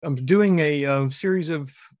I'm doing a series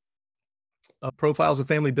of profiles of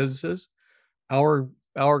family businesses. Our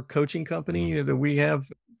our coaching company that we have,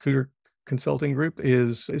 Cooter Consulting Group,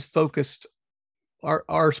 is focused.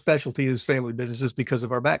 Our specialty is family businesses because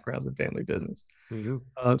of our background in family business.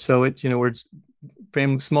 Mm-hmm. So it's we're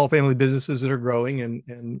small family businesses that are growing,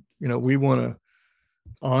 and we want to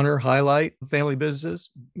honor, highlight family businesses,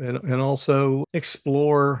 and also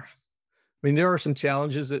explore. I mean, there are some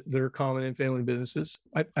challenges that are common in family businesses.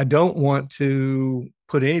 I don't want to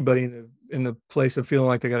put anybody in the place of feeling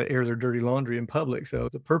like they got to air their dirty laundry in public. So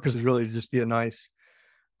the purpose is really to just be a nice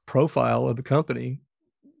profile of the company.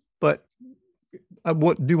 But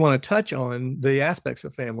do want to touch on the aspects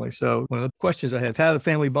of family. So one of the questions I have: how do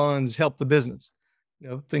family bonds help the business?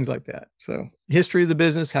 Things like that. So history of the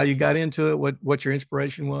business, how you got into it, what your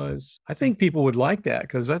inspiration was. I think people would like that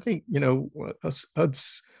because I think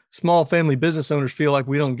us small family business owners feel like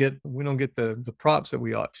we don't get the props that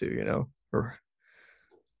we ought to. Or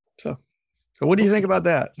so. So what do you think about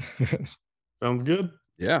that? Sounds good.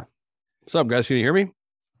 Yeah. What's up, guys? Can you hear me?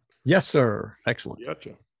 Yes, sir. Excellent.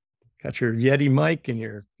 Gotcha. Got your Yeti mic and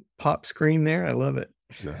your pop screen there. I love it.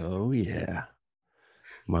 Oh, yeah.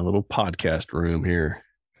 My little podcast room here.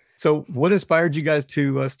 So what inspired you guys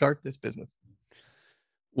to start this business?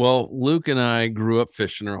 Well, Luke and I grew up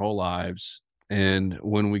fishing our whole lives. And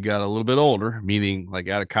when we got a little bit older, meaning like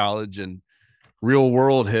out of college and real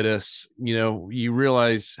world hit us, you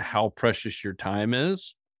realize how precious your time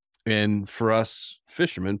is. And for us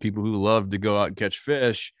fishermen, people who love to go out and catch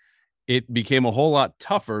fish, it became a whole lot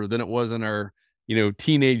tougher than it was in our,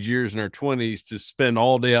 teenage years in our 20s to spend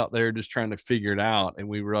all day out there just trying to figure it out. And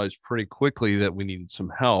we realized pretty quickly that we needed some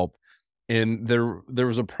help. And there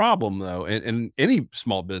was a problem though. And any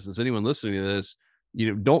small business, anyone listening to this,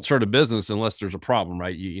 don't start a business unless there's a problem,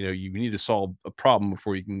 right? You need to solve a problem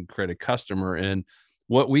before you can create a customer. And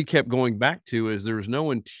what we kept going back to is there was no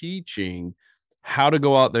one teaching how to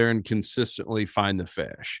go out there and consistently find the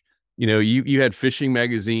fish. You had fishing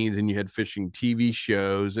magazines and you had fishing TV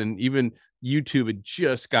shows, and even YouTube had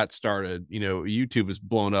just got started. YouTube has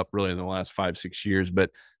blown up really in the last 5-6 years, but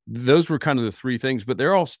those were kind of the three things, but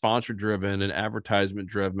they're all sponsor driven and advertisement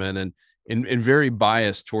driven and very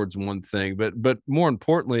biased towards one thing. But more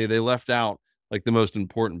importantly, they left out like the most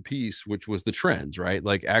important piece, which was the trends, right?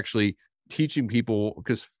 Like actually teaching people,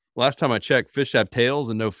 because last time I checked, fish have tails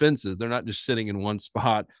and no fences. They're not just sitting in one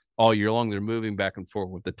spot all year long. They're moving back and forth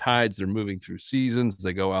with the tides. They're moving through seasons.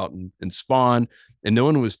 They go out and spawn. And no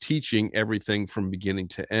one was teaching everything from beginning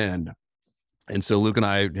to end. And so Luke and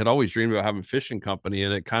I had always dreamed about having a fishing company,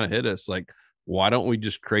 and it kind of hit us like, why don't we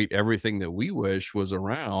just create everything that we wish was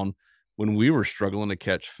around when we were struggling to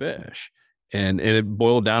catch fish? And it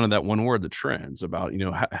boiled down to that one word, the trends, about,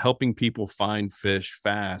 helping people find fish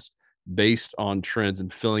fast based on trends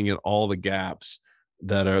and filling in all the gaps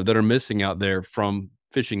that are missing out there from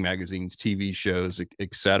fishing magazines, TV shows,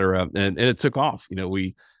 et cetera. And it took off.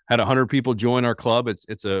 We had 100 people join our club.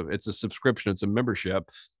 It's a subscription. It's a membership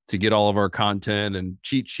to get all of our content and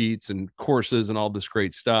cheat sheets and courses and all this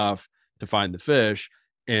great stuff to find the fish.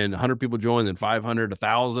 And 100 people joined, then 500,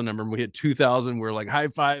 1,000. I remember we hit 2,000. We were like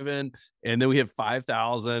high-fiving, and then we hit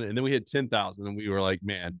 5,000, and then we hit 10,000. And we were like,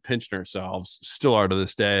 man, pinching ourselves, still are to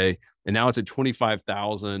this day. And now it's at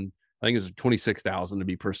 25,000. I think it's 26,000 to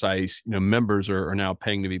be precise. Members are now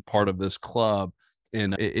paying to be part of this club.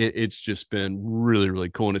 And it's just been really, really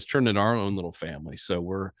cool. And it's turned into our own little family. So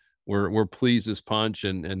we're pleased as punch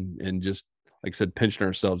and just, like I said, pinching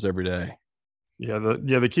ourselves every day. Yeah,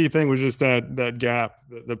 the key thing was just that gap.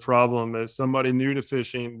 The problem is somebody new to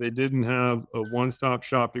fishing, they didn't have a one-stop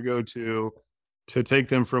shop to go to take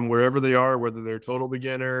them from wherever they are, whether they're total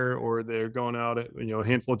beginner or they're going out at a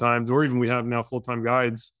handful of times, or even we have now full-time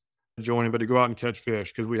guides joining, but to go out and catch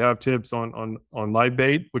fish, because we have tips on live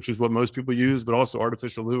bait, which is what most people use, but also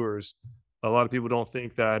artificial lures. A lot of people don't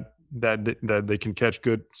think that they can catch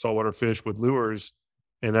good saltwater fish with lures.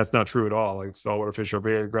 And that's not true at all. Like, saltwater fish are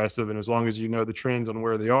very aggressive. And as long as you know the trends on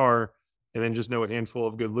where they are, and then just know a handful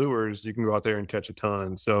of good lures, you can go out there and catch a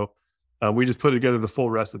ton. So we just put together the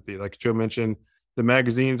full recipe. Like Joe mentioned, the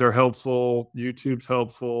magazines are helpful. YouTube's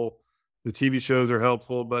helpful. The TV shows are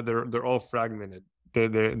helpful, but they're all fragmented.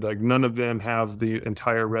 They're like, none of them have the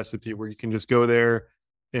entire recipe where you can just go there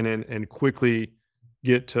and quickly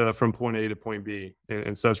get from point A to point B.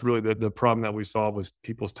 And so that's really the problem that we solve was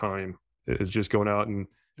people's time. Is just going out and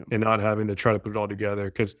not having to try to put it all together.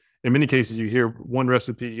 Because in many cases, you hear one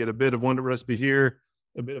recipe, you get a bit of one recipe here,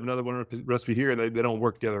 a bit of another one recipe here, and they don't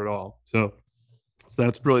work together at all. So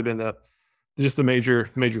that's really been the major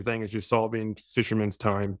thing is just solving fishermen's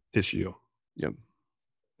time issue. Yep.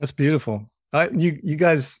 That's beautiful. You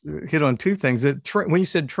guys hit on two things. When you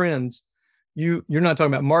said trends, you're not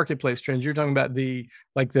talking about marketplace trends. You're talking about the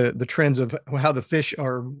trends of how the fish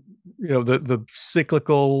are, the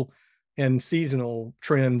cyclical and seasonal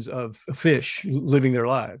trends of fish living their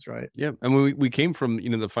lives, right? Yeah. I mean, we came from,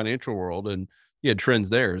 the financial world, and you had trends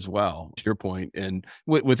there as well, to your point. And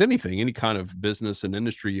with anything, any kind of business and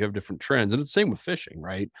industry, you have different trends. And it's the same with fishing,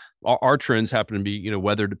 right? Our trends happen to be,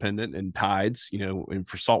 weather dependent and tides, and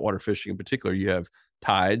for saltwater fishing in particular, you have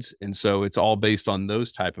tides. And so it's all based on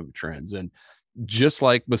those type of trends. And just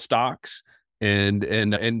like with stocks and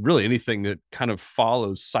really anything that kind of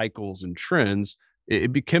follows cycles and trends,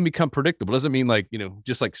 can become predictable. Doesn't mean like,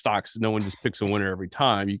 just like stocks, no one just picks a winner every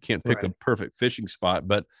time. You can't pick a perfect fishing spot,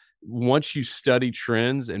 but once you study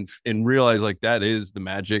trends and realize like that is the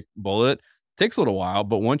magic bullet, it takes a little while,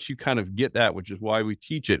 but once you kind of get that, which is why we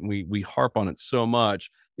teach it and we harp on it so much,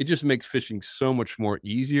 it just makes fishing so much more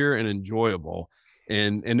easier and enjoyable.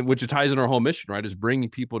 And which ties in our whole mission, right, is bringing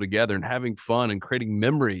people together and having fun and creating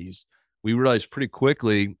memories. We realized pretty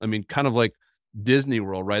quickly, I mean, kind of like Disney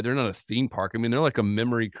World, right? They're not a theme park. I mean, they're like a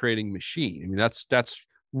memory creating machine. I mean, that's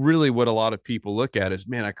really what a lot of people look at is,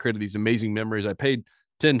 man, I created these amazing memories. I paid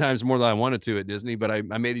 10 times more than I wanted to at Disney, but I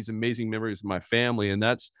made these amazing memories with my family. And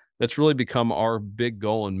that's really become our big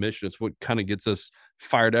goal and mission. It's what kind of gets us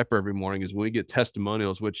fired up every morning is when we get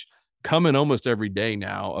testimonials, which come in almost every day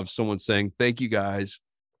now, of someone saying, thank you guys,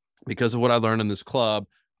 because of what I learned in this club.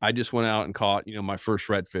 I just went out and caught, my first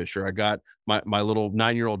redfish, or I got my little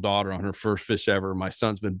 9-year-old daughter on her first fish ever. My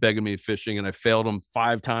son's been begging me fishing and I failed him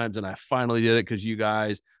 5 times and I finally did it because you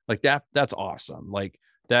guys like that. That's awesome. Like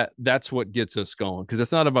that's what gets us going, because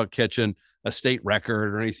it's not about catching a state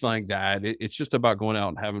record or anything like that. It's just about going out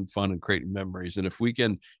and having fun and creating memories. And if we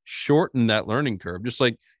can shorten that learning curve, just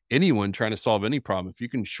like anyone trying to solve any problem, if you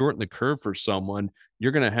can shorten the curve for someone,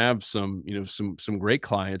 you're going to have some great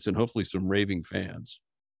clients and hopefully some raving fans.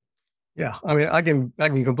 Yeah, I mean, I can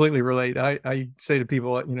completely relate. I say to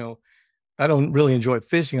people, I don't really enjoy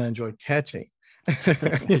fishing. I enjoy catching.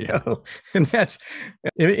 And that's,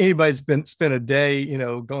 if anybody's spent a day,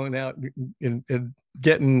 going out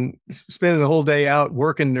and spending the whole day out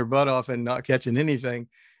working their butt off and not catching anything,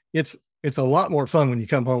 it's a lot more fun when you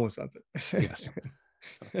come home with something. Yes.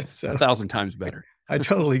 So 1,000 times better. I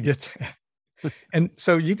totally get that. And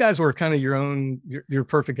so you guys were kind of your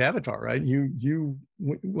perfect avatar, right?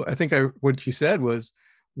 I think what you said was,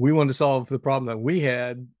 we wanted to solve the problem that we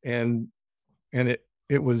had, and it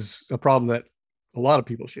was a problem that a lot of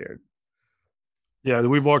people shared. Yeah,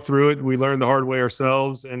 we've walked through it. We learned the hard way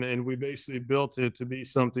ourselves, and we basically built it to be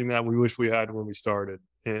something that we wish we had when we started.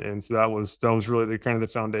 And so that was really the kind of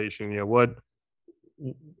the foundation.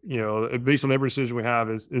 Based on every decision we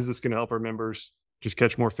have, is this going to help our members just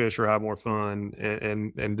catch more fish or have more fun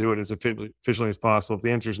and do it as efficiently as possible? If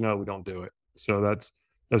the answer is no, we don't do it. So that's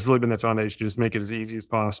really been the foundation. Just make it as easy as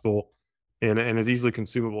possible and as easily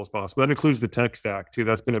consumable as possible. That includes the tech stack too.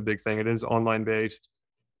 That's been a big thing. It is online based.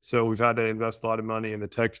 So we've had to invest a lot of money in the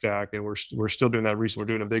tech stack, and we're still doing that recently.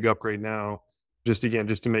 We're doing a big upgrade now, just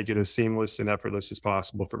to make it as seamless and effortless as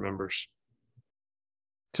possible for members.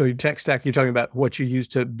 So your tech stack, you're talking about what you use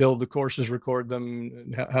to build the courses, record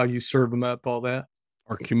them, how you serve them up, all that?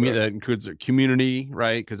 Our community, that includes their community,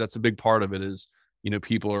 right? Because that's a big part of it is,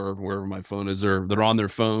 people are, wherever my phone is, they're on their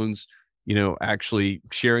phones, actually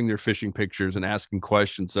sharing their fishing pictures and asking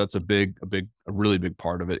questions. So that's a really big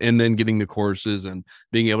part of it. And then getting the courses and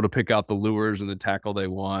being able to pick out the lures and the tackle they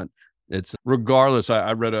want. It's regardless.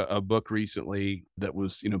 I read a book recently that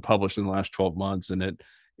was, published in the last 12 months, and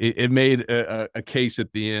it made a case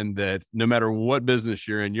at the end that no matter what business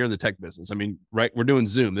you're in the tech business. I mean, right, we're doing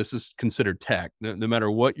Zoom. This is considered tech. No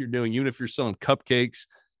matter what you're doing, even if you're selling cupcakes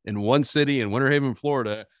in one city in Winter Haven,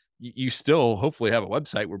 Florida, you still hopefully have a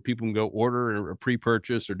website where people can go order or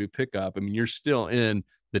pre-purchase or do pickup. I mean, you're still in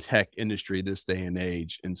the tech industry this day and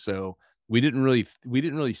age. And so we didn't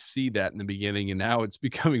really see that in the beginning, and now it's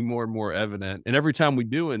becoming more and more evident. And every time we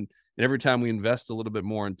do, and every time we invest a little bit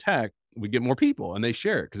more in tech, we get more people and they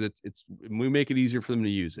share it, because we make it easier for them to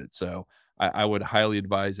use it. So I would highly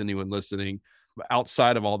advise anyone listening,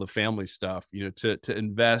 outside of all the family stuff, to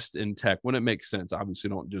invest in tech when it makes sense.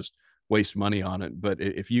 Obviously, don't just waste money on it, but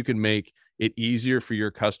if you can make it easier for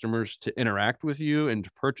your customers to interact with you and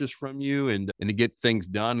to purchase from you and to get things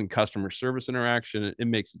done in customer service interaction, it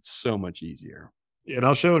makes it so much easier. Yeah, and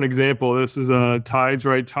I'll show an example. This is tides,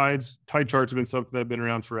 right? Tide charts have been something that have been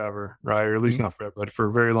around forever, right? Or at least not forever, but for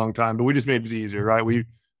a very long time. But we just made it easier, right?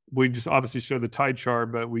 We just obviously show the tide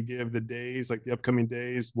chart, but we give the days, like the upcoming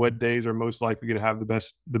days, what days are most likely going to have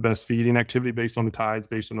the best feeding activity based on the tides,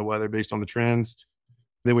 based on the weather, based on the trends.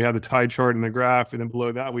 Then we have the tide chart and the graph. And then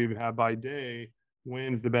below that, we even have by day,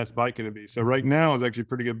 when's the best bite going to be? So right now is actually a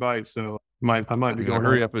pretty good bite. So I might be going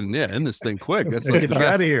hurry up and end this thing quick. That's Get you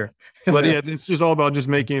out of here. But yeah, it's just all about just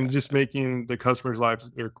making the customers'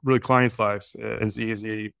 lives, or really clients' lives, as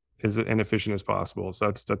easy and efficient as possible.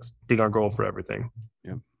 So that's been our goal for everything.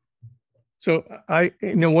 Yeah. So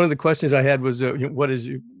one of the questions I had was,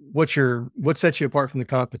 what sets you apart from the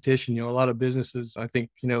competition? A lot of businesses, I think,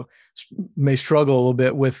 may struggle a little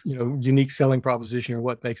bit with, unique selling proposition or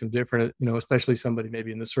what makes them different, especially somebody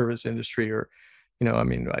maybe in the service industry or,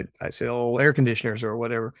 I sell air conditioners or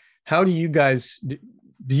whatever. How do you guys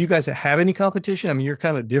have any competition? I mean, you're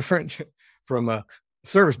kind of different from a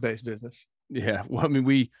service-based business. Yeah. Well, I mean,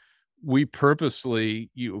 we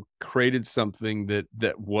purposely created something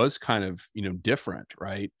that was kind of different,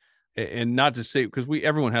 right? And not to say, because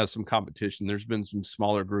everyone has some competition. There's been some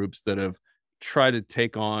smaller groups that have tried to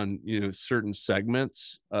take on certain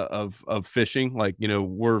segments of fishing, like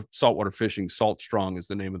we're saltwater fishing. Salt Strong is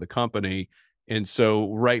the name of the company, and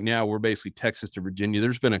so right now we're basically Texas to Virginia.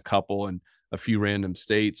 There's been a couple and a few random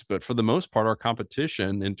states, but for the most part, our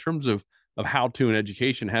competition in terms of how to and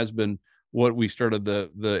education has been what we started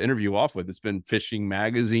the interview off with. It's been fishing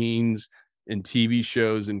magazines and TV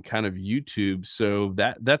shows and kind of YouTube. So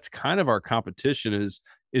that's kind of our competition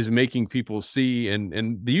is making people see,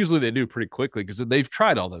 and usually they do pretty quickly because they've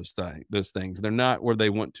tried all those things. They're not where they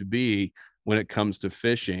want to be when it comes to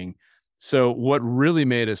fishing. So what really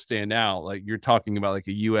made us stand out, like you're talking about, like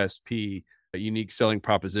a USP, a unique selling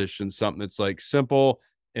proposition, something that's like simple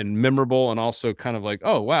and memorable, and also kind of like,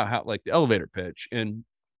 oh wow, how, like the elevator pitch. And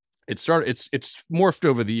it's morphed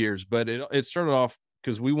over the years, but it started off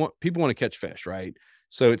because people want to catch fish, right?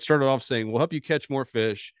 So it started off saying, we'll help you catch more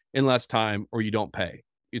fish in less time, or you don't pay.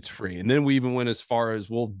 It's free. And then we even went as far as,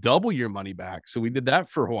 we'll double your money back. So we did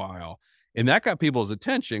that for a while, and that got people's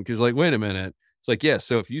attention because, like, wait a minute. It's like, yeah,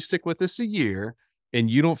 so if you stick with this a year and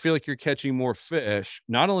you don't feel like you're catching more fish,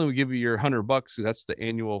 not only will we give you your $100, so that's the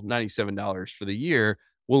annual $97 for the year,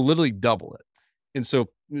 we'll literally double it. And so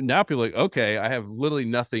now people are like, okay, I have literally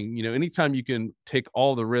nothing. Anytime you can take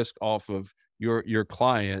all the risk off of your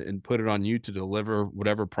client and put it on you to deliver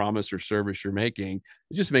whatever promise or service you're making,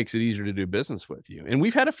 it just makes it easier to do business with you. And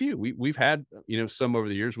we've had a few. We've had, some over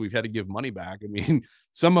the years we've had to give money back. I mean,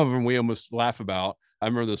 some of them we almost laugh about. I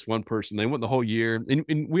remember this one person, they went the whole year,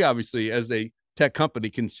 and we obviously, as a tech company,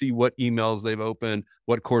 can see what emails they've opened,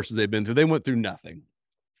 what courses they've been through. They went through nothing.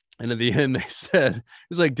 And at the end, they said, it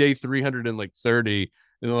was like day 330.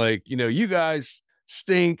 And they're like, you guys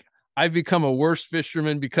stink. I've become a worse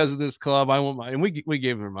fisherman because of this club. I want and we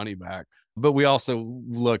gave them their money back. But we also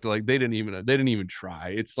looked like they didn't even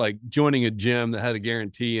try. It's like joining a gym that had a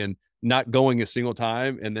guarantee and not going a single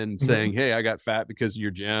time and then saying, hey, I got fat because of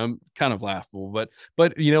your gym. Kind of laughable. But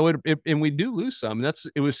and we do lose some. And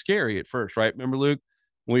it was scary at first, right? Remember, Luke,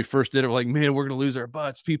 when we first did it, we're like, man, we're going to lose our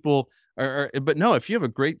butts. People but no, if you have a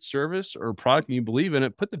great service or product and you believe in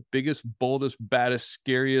it, put the biggest, boldest, baddest,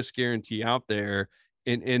 scariest guarantee out there,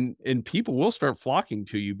 and people will start flocking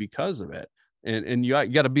to you because of it. And you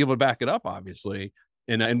got to be able to back it up, obviously.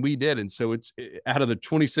 And we did. And so it's out of the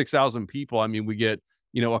 26,000 people, I mean, we get,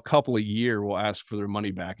 a couple a year will ask for their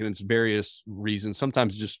money back, and it's various reasons.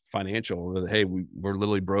 Sometimes just financial. Hey, we're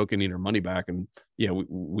literally broke and need our money back. And yeah,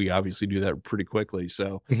 we obviously do that pretty quickly.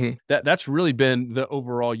 So that's really been the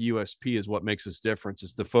overall USP, is what makes us different,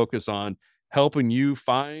 is the focus on helping you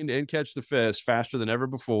find and catch the fish faster than ever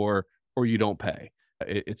before, or you don't pay.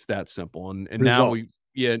 It's that simple. And now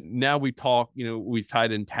we talk, we've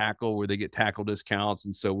tied in tackle, where they get tackle discounts.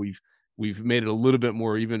 And so we've made it a little bit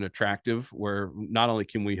more even attractive, where not only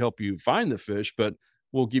can we help you find the fish, but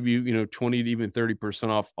we'll give you, 20 to even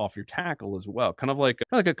 30% off your tackle as well. Kind of like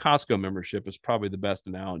a Costco membership is probably the best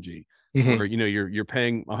analogy, where, you're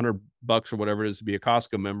paying $100 or whatever it is to be a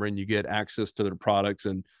Costco member, and you get access to their products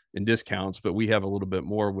and discounts. But we have a little bit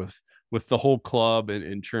more with the whole club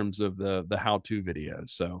in terms of the how-to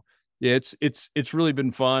videos. So yeah, it's really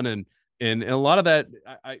been fun. And a lot of that,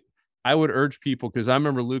 I would urge people, because I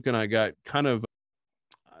remember Luke and I got kind of,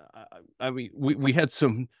 we had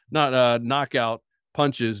some not knockout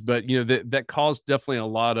punches, but that caused definitely a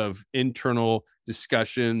lot of internal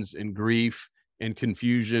discussions and grief and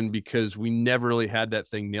confusion, because we never really had that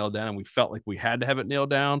thing nailed down, and we felt like we had to have it nailed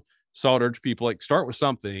down. So I'd urge people, like, start with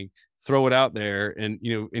something, throw it out there, and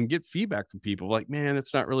and get feedback from people, like, man,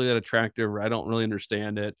 it's not really that attractive, or I don't really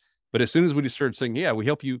understand it. But as soon as we just started saying, yeah, we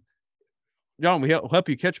help you, John, we help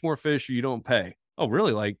you catch more fish, or you don't pay. Oh,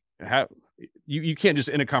 really? Like, how you can't just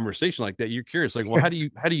end a conversation like that. You're curious, like, well, how do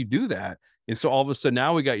you do that? And so all of a sudden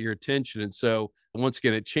now we got your attention. And so Once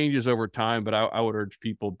again, it changes over time, but I would urge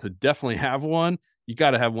people to definitely have one. You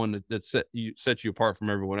got to have one that sets you apart from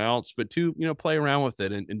everyone else, but two, play around with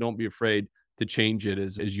it and don't be afraid to change it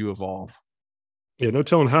as you evolve. Yeah, no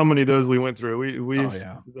telling how many of those we went through. Oh,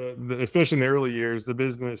 yeah. Especially in the early years, the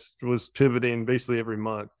business was pivoting basically every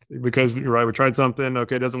month because you're right. We tried something,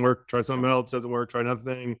 okay, it doesn't work. Try something else, doesn't work. Try another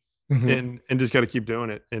thing, and just got to keep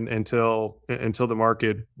doing it until the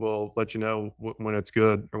market will let you know when it's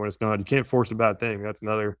good or when it's not. You can't force a bad thing. That's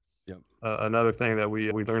another another thing that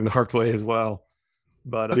we learned the hard way as well.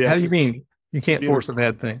 But how do you mean you can't force a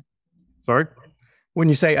bad thing? Sorry, when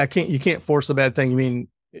you say you can't force a bad thing, you mean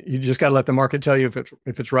you just got to let the market tell you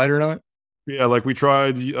if it's right or not? Yeah, like we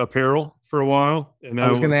tried apparel for a while, and I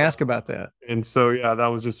was going to ask about that. And so, yeah, that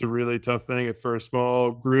was just a really tough thing for a small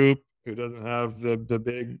group who doesn't have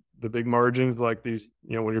the big margins like these.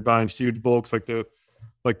 When you're buying huge bulks like the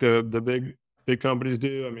big companies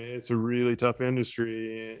do. I mean, it's a really tough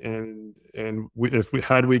industry, and if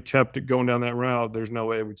we kept it going down that route, there's no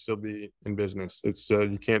way we'd still be in business. It's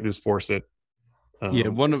you can't just force it.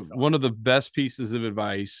 One of the best pieces of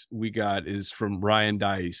advice we got is from Ryan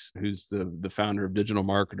Dice, who's the founder of Digital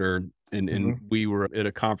Marketer, and we were at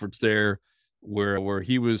a conference there where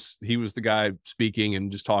he was the guy speaking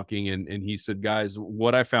and just talking, and he said, guys,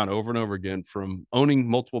 what I found over and over again from owning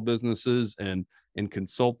multiple businesses and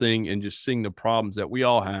consulting and just seeing the problems that we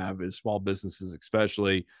all have as small businesses,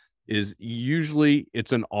 especially, is usually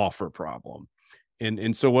it's an offer problem.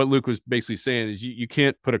 And so what Luke was basically saying is you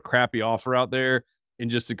can't put a crappy offer out there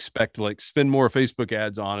and just expect to spend more Facebook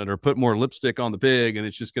ads on it or put more lipstick on the pig and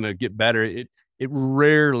it's just going to get better. It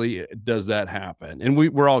rarely does that happen. And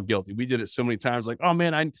we're all guilty. We did it so many times, like, oh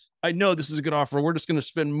man, I know this is a good offer. We're just going to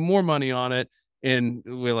spend more money on it. And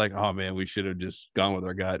we're like, oh man, we should have just gone with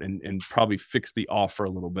our gut and probably fixed the offer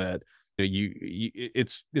a little bit.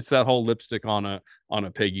 It's that whole lipstick on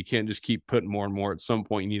a pig. You can't just keep putting more and more. At some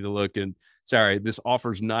point you need to look and sorry, this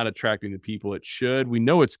offer's not attracting the people it should. We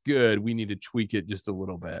know it's good. We need to tweak it just a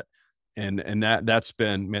little bit. And that's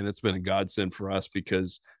been a godsend for us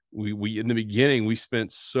because we in the beginning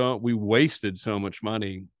we wasted so much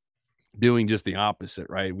money doing just the opposite,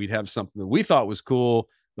 right? We'd have something that we thought was cool.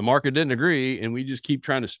 The market didn't agree, and we just keep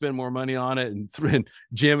trying to spend more money on it and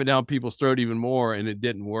jam it down people's throat even more, and it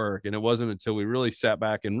didn't work. And it wasn't until we really sat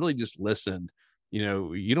back and really just listened.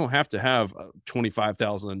 You don't have to have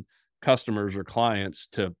 25,000 customers or clients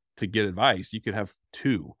to get advice. You could have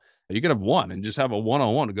 2. You could have 1 and just have a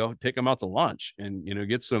one-on-one to go take them out to lunch and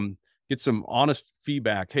get some honest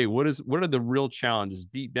feedback. Hey, what are the real challenges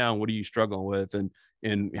deep down? What are you struggling with?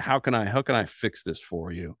 And how can I fix this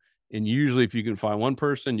for you? And usually if you can find 1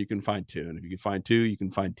 person, you can find 2. And if you can find 2, you can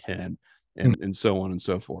find 10 and so on and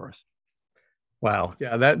so forth. Wow.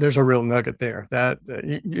 Yeah. There's a real nugget there that,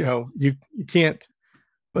 you can't,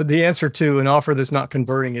 but the answer to an offer that's not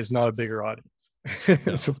converting is not a bigger audience. No,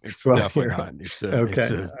 it's definitely not. It's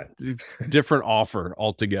a different offer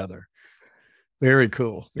altogether. Very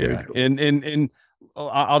cool. Very cool. And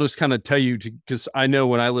I'll just kind of tell you because I know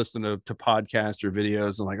when I listen to podcasts or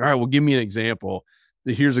videos, I'm like, all right, well, give me an example.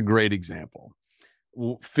 Here's a great example.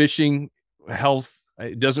 Fishing, health,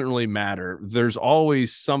 it doesn't really matter. There's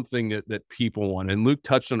always something that people want. And Luke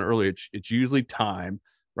touched on earlier. It's usually time,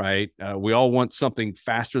 right? We all want something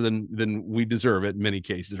faster than we deserve it in many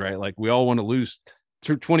cases, right? Like we all want to lose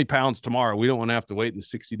 20 pounds tomorrow. We don't want to have to wait the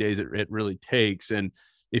 60 days it really takes. And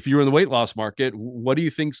if you're in the weight loss market, what do you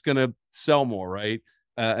think is going to sell more, right?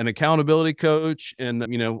 An accountability coach and,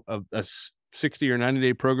 a 60 or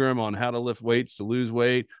 90-day program on how to lift weights to lose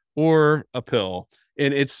weight, or a pill.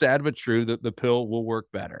 And it's sad but true that the pill will work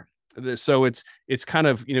better. So it's kind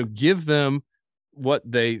of, give them what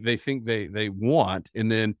they think they want,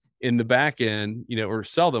 and then in the back end, or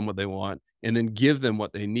sell them what they want and then give them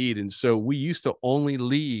what they need. And so we used to only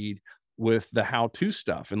lead with the how-to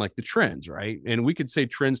stuff and like the trends, right? And we could say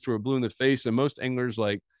trends to a blue in the face, and most anglers,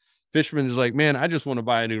 like fishermen, is like, man, I just want to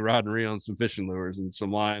buy a new rod and reel and some fishing lures and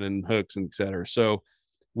some line and hooks and et cetera. So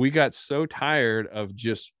we got so tired of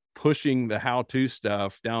just pushing the how-to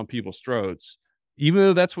stuff down people's throats, even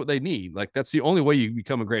though that's what they need. Like that's the only way you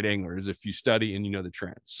become a great angler is if you study and the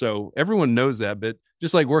trends. So everyone knows that, but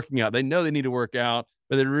just like working out, they know they need to work out,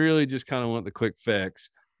 but they really just kind of want the quick fix.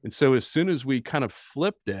 And so as soon as we kind of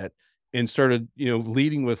flipped it and started,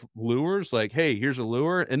 leading with lures, like, hey, here's a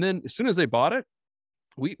lure. And then as soon as they bought it,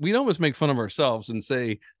 we'd almost make fun of ourselves and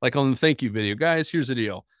say, like on the thank you video, guys, here's the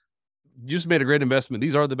deal. You just made a great investment.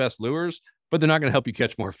 These are the best lures. but they're not going to help you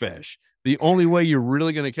catch more fish. The only way you're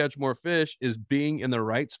really going to catch more fish is being in the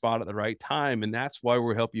right spot at the right time. And that's why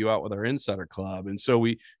we help you out with our Insider Club. And so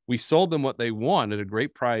we sold them what they want at a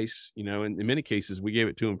great price. You know, in many cases, we gave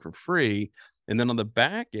it to them for free. And then on the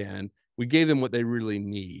back end, we gave them what they really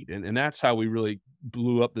need. And that's how we really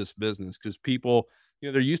blew up this business, because people, you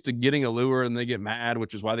know, they're used to getting a lure and they get mad,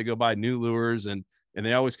 which is why they go buy new lures. And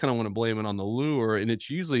they always kind of want to blame it on the lure. And it's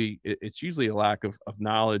usually a lack of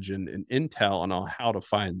knowledge and intel on how to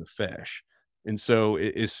find the fish. And so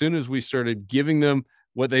as soon as we started giving them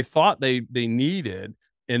what they thought they needed,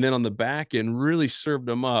 and then on the back end really served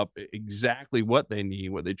them up exactly what they need,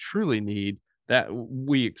 what they truly need, that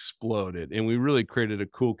we exploded. And we really created a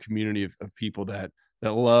cool community of people that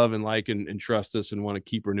love and like and trust us and want to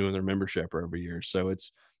keep renewing their membership every year. So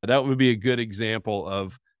that would be a good example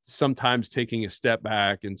of sometimes taking a step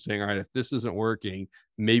back and saying, all right, if this isn't working,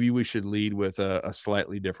 maybe we should lead with a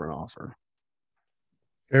slightly different offer.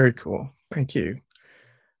 Very cool. Thank you.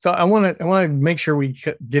 So I want to make sure we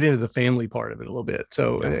get into the family part of it a little bit.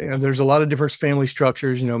 So you know, there's a lot of different family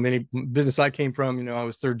structures. You know, many business I came from, you know, I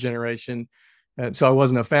was third generation, and so I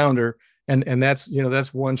wasn't a founder, and that's, you know,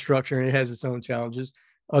 that's one structure, and it has its own challenges.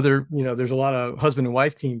 Other, you know, there's a lot of husband and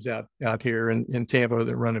wife teams out here in Tampa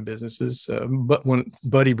that are running businesses. But when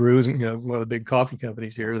Buddy Brews, you know, one of the big coffee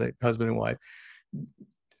companies here, that husband and wife,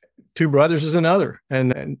 two brothers is another,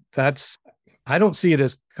 and that's, I don't see it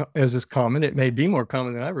as common. It may be more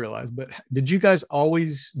common than I realized. But did you guys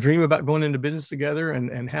always dream about going into business together?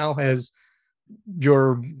 And how has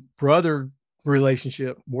your brother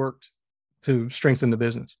relationship worked to strengthen the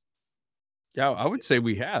business? Yeah, I would say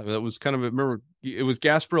we have. That was kind of, remember, it was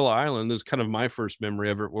Gasparilla Island. That was kind of my first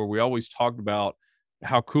memory of it, where we always talked about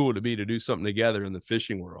how cool it would be to do something together in the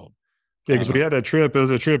fishing world. Yeah, because we had a trip. It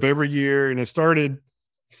was a trip every year, and it started,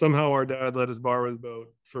 somehow our dad let us borrow his boat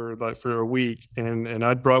for a week, and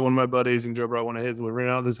I brought one of my buddies, and Joe brought one of his, and we ran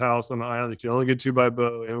out of this house on the island. You could only get two by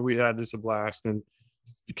boat, and we had just a blast. And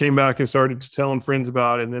came back and started telling friends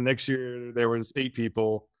about it. And then next year there was 8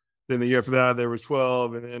 people. Then the year after that there was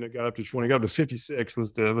 12, and then it got up to 20. Got up to 56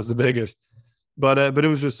 was the biggest. But it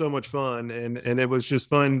was just so much fun, and it was just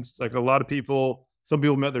fun. Like a lot of people, some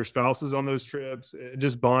people met their spouses on those trips. It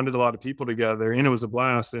just bonded a lot of people together, and it was a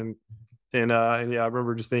blast. And yeah, I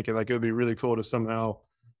remember just thinking, like, it would be really cool to somehow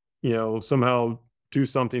do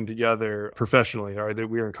something together professionally. All right, that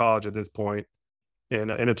we were in college at this point, and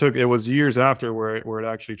it was years after where it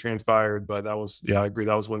actually transpired. But that was, yeah, I agree,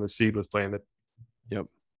 that was when the seed was planted. Yep.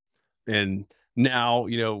 And now,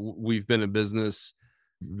 you know, we've been in business.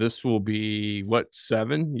 This will be what,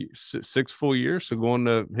 6 full years. So going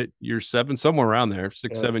to hit year 7, somewhere around there,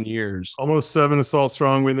 7 years. Almost 7 assault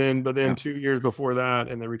strong but then 2 years before that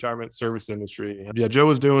in the retirement service industry. Yeah, Joe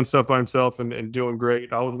was doing stuff by himself and doing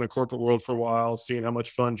great. I was in the corporate world for a while, seeing how much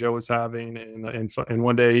fun Joe was having. And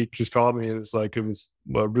one day he just called me, and it was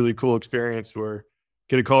a really cool experience where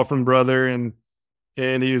get a call from brother, and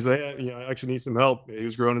he was like, you know, I actually need some help. He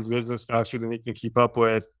was growing his business faster than he can keep up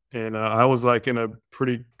with. And I was like in a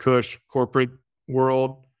pretty cush corporate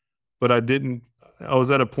world, but I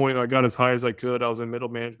was at a point I got as high as I could. I was in middle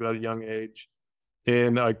management at a young age,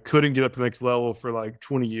 and I couldn't get up to the next level for like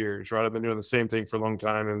 20 years, right? I've been doing the same thing for a long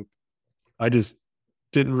time, and I just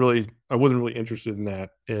I wasn't really interested in that.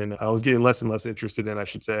 And I was getting less and less interested in, I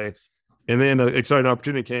should say. And then an exciting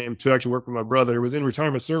opportunity came to actually work with my brother. It was in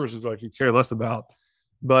retirement services, like, I could care less about.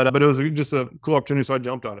 But it was just a cool opportunity, so I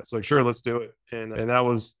jumped on it. So like, sure, let's do it. And that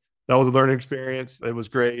was a learning experience. It was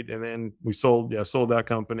great. And then we sold that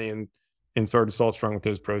company and started Salt Strong with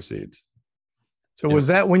those proceeds. So was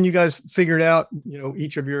that when you guys figured out, you know,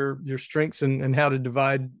 each of your strengths and how to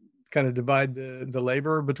divide the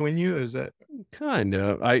labor between you? Is that kind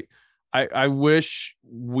of, I wish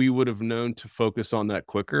we would have known to focus on that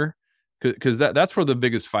quicker, because that's where the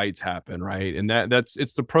biggest fights happen, right? And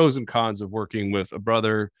it's the pros and cons of working with a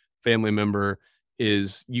brother, family member,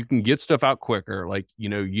 is you can get stuff out quicker. Like, you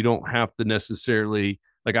know, you don't have to necessarily,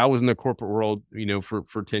 like, I was in the corporate world, you know, for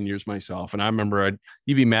 10 years myself. And I remember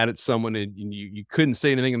you'd be mad at someone, and you couldn't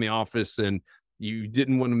say anything in the office, and you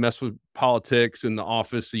didn't want to mess with politics in the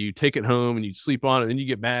office. So you take it home and you sleep on it, and then you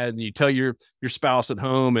get mad and you tell your spouse at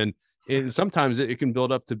home, and sometimes it can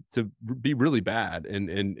build up to be really bad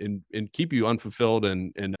and keep you unfulfilled,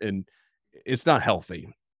 and it's not healthy.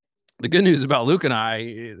 The good news about Luke and I,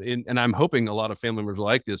 and I'm hoping a lot of family members are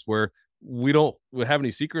like this, where we don't have any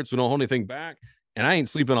secrets, we don't hold anything back, and I ain't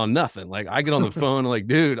sleeping on nothing. Like, I get on the phone and like,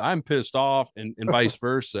 dude, I'm pissed off, and vice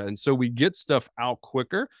versa. And so we get stuff out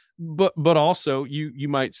quicker, but also you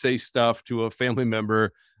might say stuff to a family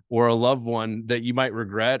member or a loved one that you might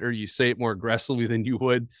regret, or you say it more aggressively than you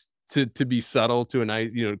would to be subtle to a nice,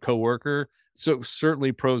 coworker. So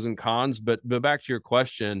certainly pros and cons, but back to your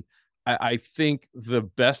question, I think the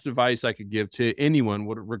best advice I could give to anyone,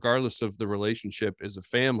 regardless of the relationship as a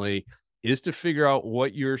family, is to figure out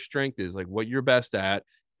what your strength is, like what you're best at,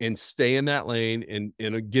 and stay in that lane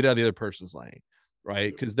and get out of the other person's lane,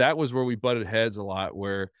 right? Because that was where we butted heads a lot,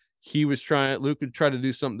 where Luke would try to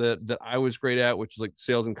do something that I was great at, which is like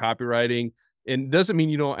sales and copywriting. And doesn't mean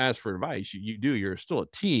you don't ask for advice. You do. You're still a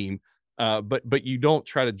team, but you don't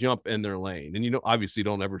try to jump in their lane, and obviously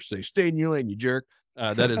don't ever say stay in your lane, you jerk.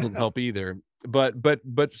 That doesn't help either.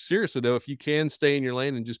 But seriously though, if you can stay in your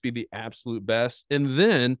lane and just be the absolute best, and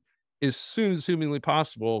then as soon as humanly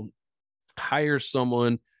possible, hire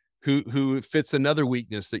someone who fits another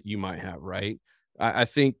weakness that you might have. Right? I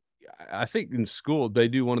think in school they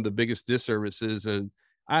do one of the biggest disservices, and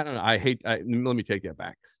I don't know. Let me take that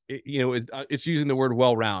back. It's using the word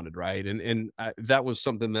well-rounded, right? And that was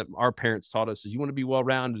something that our parents taught us, is you want to be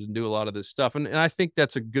well-rounded and do a lot of this stuff. And I think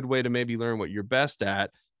that's a good way to maybe learn what you're best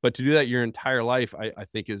at. But to do that your entire life, I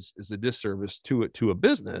think is a disservice to a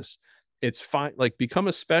business. It's fine. Like, become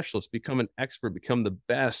a specialist, become an expert, become the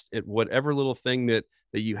best at whatever little thing that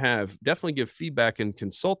you have. Definitely give feedback and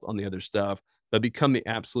consult on the other stuff, but become the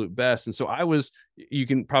absolute best. And so you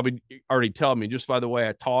can probably already tell me just by the way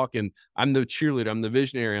I talk, and I'm the cheerleader, I'm the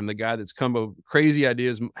visionary, I'm the guy that's come up with crazy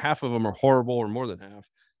ideas. Half of them are horrible, or more than half,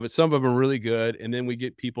 but some of them are really good. And then we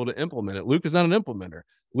get people to implement it. Luke is not an implementer.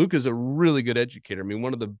 Luke is a really good educator. I mean,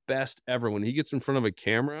 one of the best ever. When he gets in front of a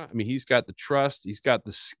camera, I mean, he's got the trust, he's got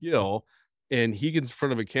the skill, and he gets in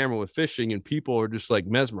front of a camera with fishing and people are just like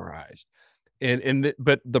mesmerized.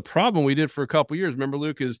 But the problem we did for a couple of years, remember,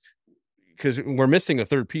 Luke, is because we're missing a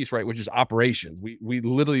third piece, right? Which is operations. We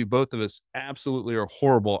literally, both of us absolutely are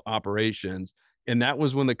horrible operations. And that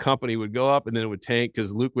was when the company would go up and then it would tank,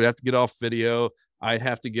 because Luke would have to get off video. I'd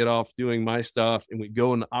have to get off doing my stuff, and we'd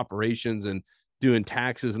go into operations and doing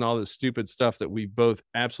taxes and all this stupid stuff that we both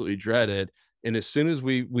absolutely dreaded. And as soon as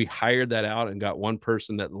we hired that out and got one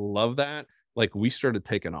person that loved that, like, we started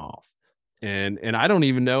taking off. And I don't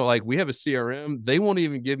even know, like, we have a CRM. They won't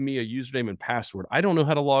even give me a username and password. I don't know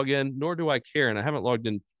how to log in, nor do I care. And I haven't logged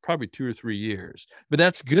in probably 2 or 3 years, but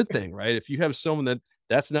that's a good thing, right? If you have someone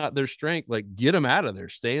that's not their strength, like, get them out of there,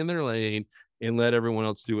 stay in their lane, and let everyone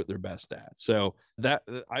else do what they're best at. So that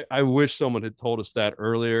I wish someone had told us that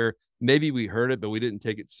earlier. Maybe we heard it, but we didn't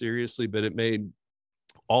take it seriously, but it made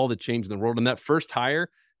all the change in the world. And that first hire,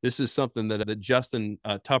 this is something that Justin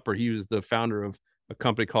Tupper, he was the founder of a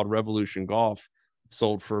company called Revolution Golf,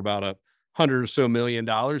 sold for about $100 or so million.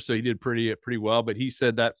 So he did pretty well. But he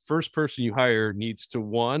said that first person you hire needs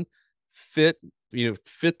to fit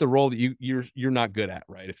the role that you're not good at,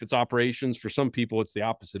 right? If it's operations, for some people it's the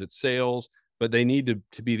opposite, it's sales, but they need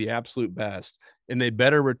to be the absolute best, and they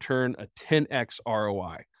better return a 10x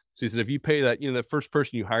ROI. So he said, if you pay that, the first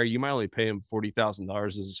person you hire, you might only pay them $40,000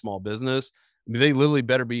 as a small business. They literally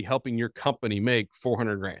better be helping your company make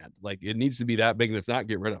 400 grand. Like, it needs to be that big. And if not,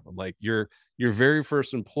 get rid of them. Like, your very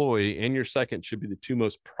first employee and your second should be the two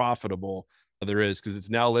most profitable there is, because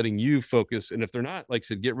it's now letting you focus. And if they're not, like I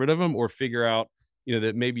said, get rid of them, or figure out,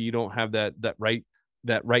 that maybe you don't have that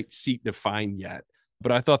right seat defined yet.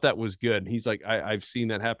 But I thought that was good. And he's like, I've seen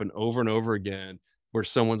that happen over and over again, where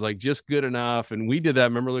someone's like just good enough. And we did that.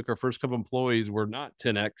 Remember, like, our first couple employees were not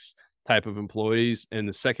 10x type of employees. And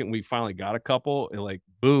the second we finally got a couple, and like,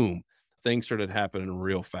 boom, things started happening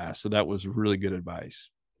real fast. So that was really good advice.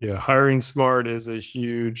 Yeah. Hiring smart is a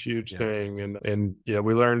huge thing. And yeah,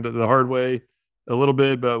 we learned the hard way a little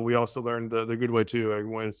bit, but we also learned the good way too.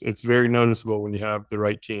 Like, it's very noticeable when you have the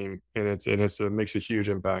right team, and it makes a huge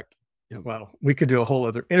impact. Yeah, wow. We could do a whole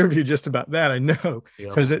other interview just about that. I know,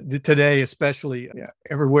 because today, especially,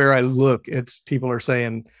 everywhere I look, people are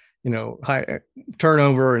saying, high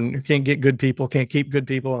turnover, and can't get good people, can't keep good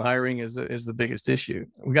people, and hiring is the biggest issue.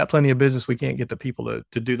 We got plenty of business. We can't get the people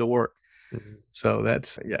to do the work. Mm-hmm. So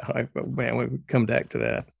that's, we come back to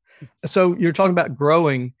that. So you're talking about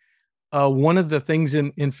growing. One of the things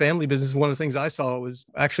in family business, one of the things I saw was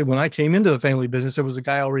actually when I came into the family business, there was a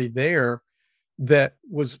guy already there that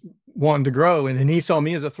was wanting to grow. And he saw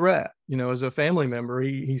me as a threat, as a family member.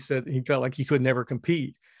 He said he felt like he could never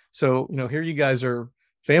compete. So, here you guys are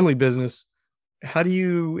family business. How do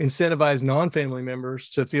you incentivize non-family members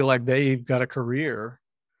to feel like they've got a career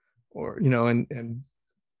or, and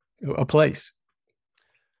a place?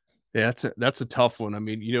 Yeah, that's a tough one. I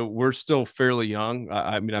mean, we're still fairly young.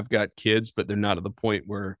 I mean, I've got kids, but they're not at the point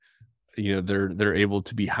where, they're able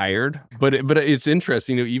to be hired. But it's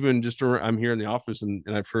interesting, even just I'm here in the office, and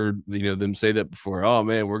I've heard, them say that before. Oh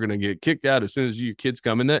man, we're going to get kicked out as soon as your kids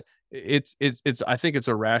come in. I think it's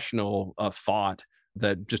a rational thought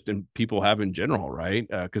that just people have in general, right?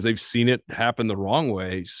 Because they've seen it happen the wrong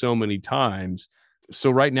way so many times.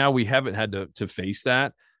 So right now we haven't had to face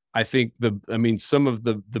that. I think some of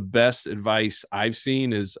the best advice I've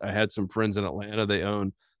seen is I had some friends in Atlanta. They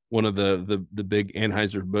own one of the big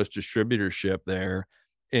Anheuser-Busch distributorship there.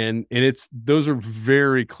 And it's those are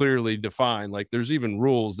very clearly defined. Like there's even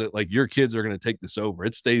rules that like your kids are going to take this over.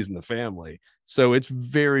 It stays in the family. So it's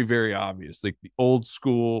very, very obvious. Like the old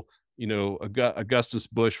school, Augustus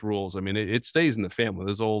Busch rules. I mean, it stays in the family.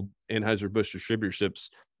 Those old Anheuser-Busch distributorships,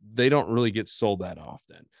 they don't really get sold that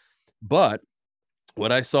often. But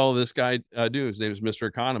what I saw this guy do, his name is Mr.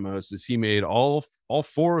 Economos, is he made all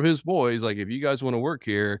four of his boys, like, if you guys want to work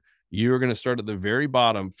here, you're going to start at the very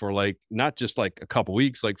bottom for like, not just like a couple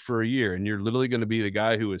weeks, like for a year. And you're literally going to be the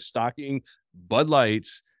guy who is stocking Bud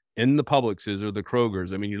Lights in the Publixes or the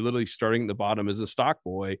Krogers. I mean, you're literally starting at the bottom as a stock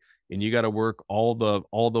boy, and you got to work all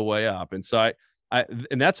the way up. And so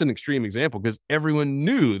and that's an extreme example because everyone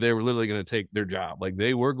knew they were literally going to take their job. Like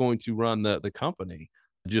they were going to run the company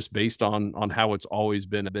just based on how it's always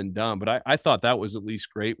been done. But I thought that was at least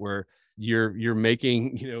great, where you're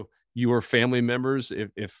making, your family members,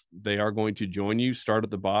 if they are going to join you, start at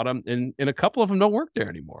the bottom. And a couple of them don't work there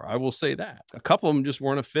anymore. I will say that a couple of them just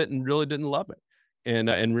weren't a fit and really didn't love it,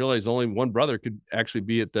 and realized only one brother could actually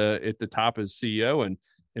be at the top as CEO and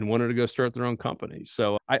wanted to go start their own company.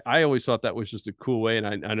 So I always thought that was just a cool way.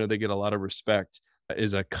 And I know they get a lot of respect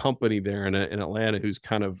as a company there in Atlanta who's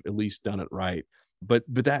kind of at least done it right. But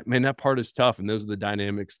that part is tough. And those are the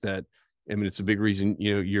dynamics that, I mean, it's a big reason,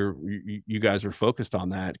 you guys are focused on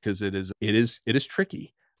that, because it is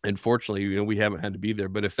tricky. And fortunately, we haven't had to be there.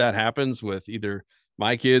 But if that happens with either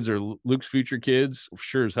my kids or Luke's future kids,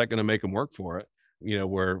 sure as heck going to make them work for it.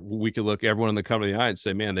 Where we could look everyone in the company in the eye and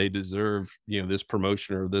say, man, they deserve, this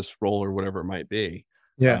promotion or this role or whatever it might be.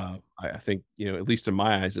 Yeah. I think, at least in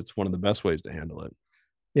my eyes, it's one of the best ways to handle it.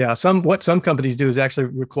 Yeah. What some companies do is actually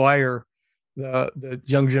require the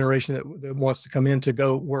young generation that wants to come in to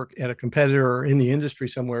go work at a competitor or in the industry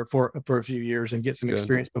somewhere for a few years and get some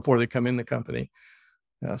experience before they come in the company.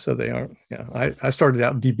 So they are. Yeah. I started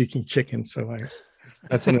out debeaking chickens, so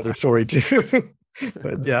that's another story too.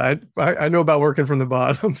 But yeah, I know about working from the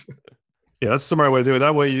bottom. Yeah, that's the smart way to do it.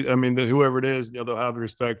 That way, whoever it is, they'll have the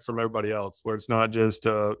respect from everybody else, where it's not just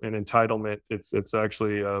an entitlement. It's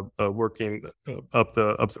actually working up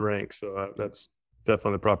the ranks. So that's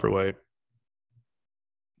definitely the proper way.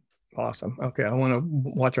 Awesome. Okay, I want to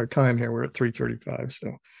watch our time here. We're at 3:35.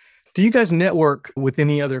 So, do you guys network with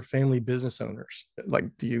any other family business owners? Like,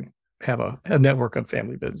 do you have a network of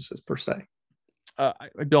family businesses per se?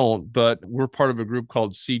 I don't, but we're part of a group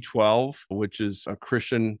called C12, which is a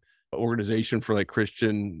Christian organization for like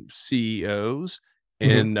Christian CEOs.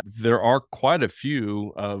 And there are quite a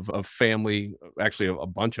few of family, actually a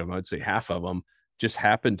bunch of them, I'd say half of them just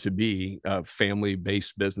happen to be a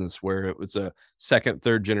family-based business where it was a second,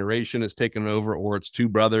 third generation has taken over, or it's two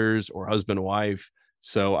brothers or husband and wife.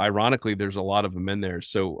 So ironically, there's a lot of them in there.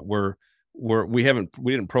 So we didn't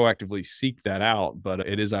proactively seek that out, but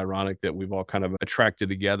it is ironic that we've all kind of attracted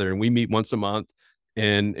together, and we meet once a month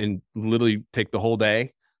and literally take the whole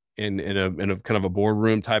day in a kind of a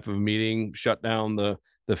boardroom type of meeting, shut down the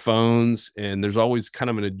phones, and there's always kind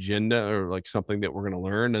of an agenda or like something that we're going to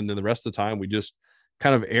learn. And then the rest of the time we just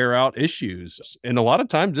kind of air out issues. And a lot of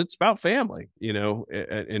times it's about family,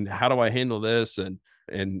 and how do I handle this? And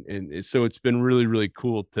so it's been really, really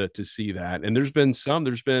cool to see that. And there's been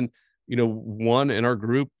one in our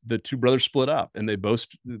group, the two brothers split up, and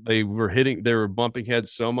they were bumping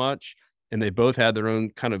heads so much, and they both had their own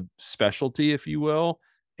kind of specialty, if you will,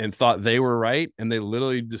 and thought they were right. And they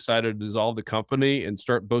literally decided to dissolve the company and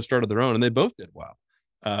both started their own, and they both did well.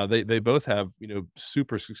 They both have,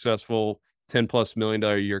 super successful $10+ million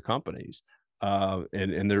a year companies.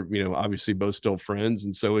 And they're, obviously both still friends.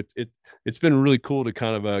 And so it's been really cool to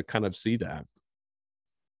kind of see that.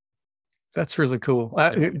 That's really cool.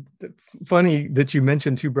 Funny that you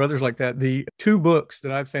mentioned two brothers like that. The two books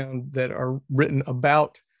that I've found that are written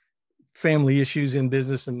about family issues in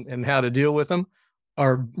business and how to deal with them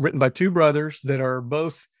are written by two brothers that are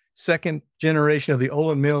both second generation of the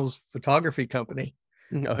Olin Mills photography company.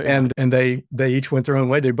 Oh, yeah. And they each went their own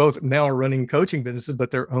way. They both now are running coaching businesses,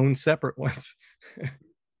 but their own separate ones.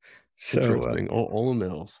 So interesting. Olin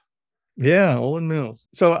Mills. Yeah, Olin Mills.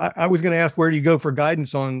 So I was going to ask, where do you go for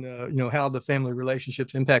guidance on how the family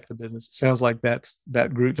relationships impact the business? It sounds like that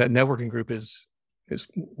networking group is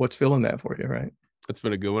what's filling that for you, right? It's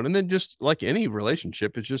been a good one. And then just like any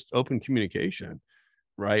relationship, it's just open communication,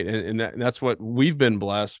 right? And that's what we've been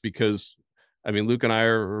blessed, because I mean, Luke and I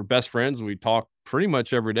are best friends. We talk pretty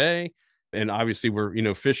much every day. And obviously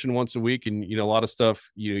we're, fishing once a week, and, a lot of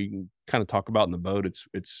stuff, you can kind of talk about in the boat. It's,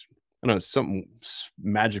 I don't know, it's something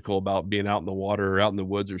magical about being out in the water or out in the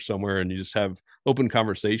woods or somewhere, and you just have open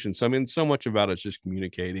conversations. So, I mean, so much about it's just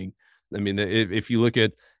communicating. I mean, if you look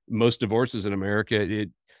at most divorces in America,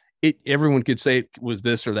 everyone could say it was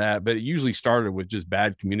this or that, but it usually started with just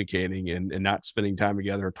bad communicating and not spending time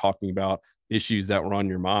together, talking about issues that were on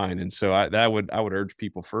your mind. And so I would urge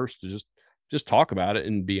people first to just talk about it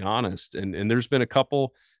and be honest. And there's been a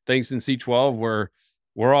couple things in C12 where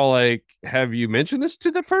we're all like, have you mentioned this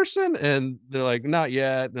to the person? And they're like, not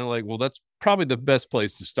yet. And they're like, well, that's probably the best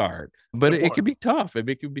place to start. But it could be tough.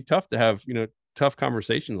 It could be tough to have, tough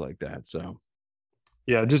conversations like that. So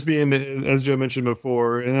yeah, just being, as Joe mentioned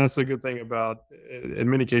before, and that's a good thing about, in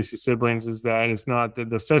many cases, siblings, is that it's not that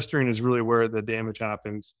the festering is really where the damage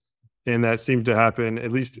happens. And that seems to happen,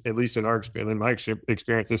 at least in our experience, in my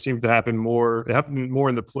experience, it seems to happen more. It happened more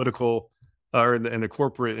in the political or in the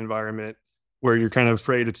corporate environment, where you're kind of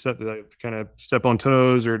afraid to kind of step on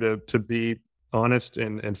toes or to be honest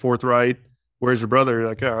and forthright. Whereas your brother,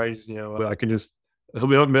 like, all right, I can just, he'll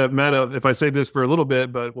be mad if I say this for a little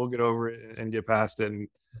bit, but we'll get over it and get past it.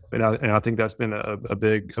 And I think that's been a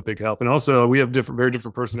big help. And also, we have very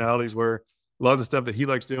different personalities, where a lot of the stuff that he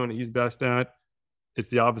likes doing, he's best at, it's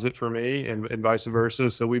the opposite for me, and vice versa.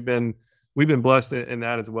 So we've been blessed in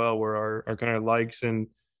that as well, where our kind of likes and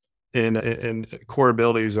core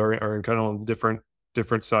abilities are kind of on different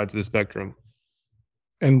sides of the spectrum.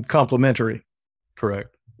 And complementary.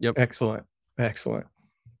 Correct. Yep. Excellent.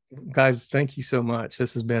 Guys, thank you so much.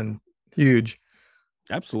 This has been huge.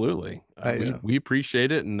 Absolutely. We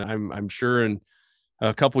appreciate it. And I'm sure in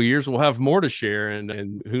a couple of years we'll have more to share,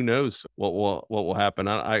 and who knows what will happen.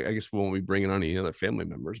 I guess we won't be bringing on any other family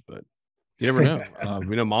members, but you never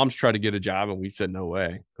know. Mom's tried to get a job and we said no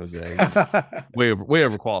way, because they way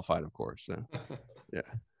overqualified, of course. So yeah.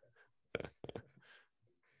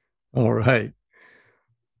 All right.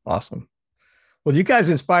 Awesome. Well, you guys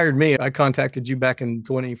inspired me. I contacted you back in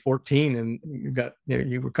 2014, and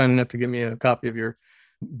you were kind enough to give me a copy of your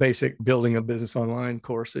basic building a business online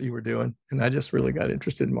course that you were doing. And I just really got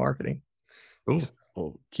interested in marketing. Cool.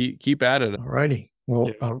 Well, keep at it. All righty.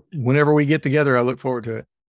 Well, whenever we get together, I look forward to it.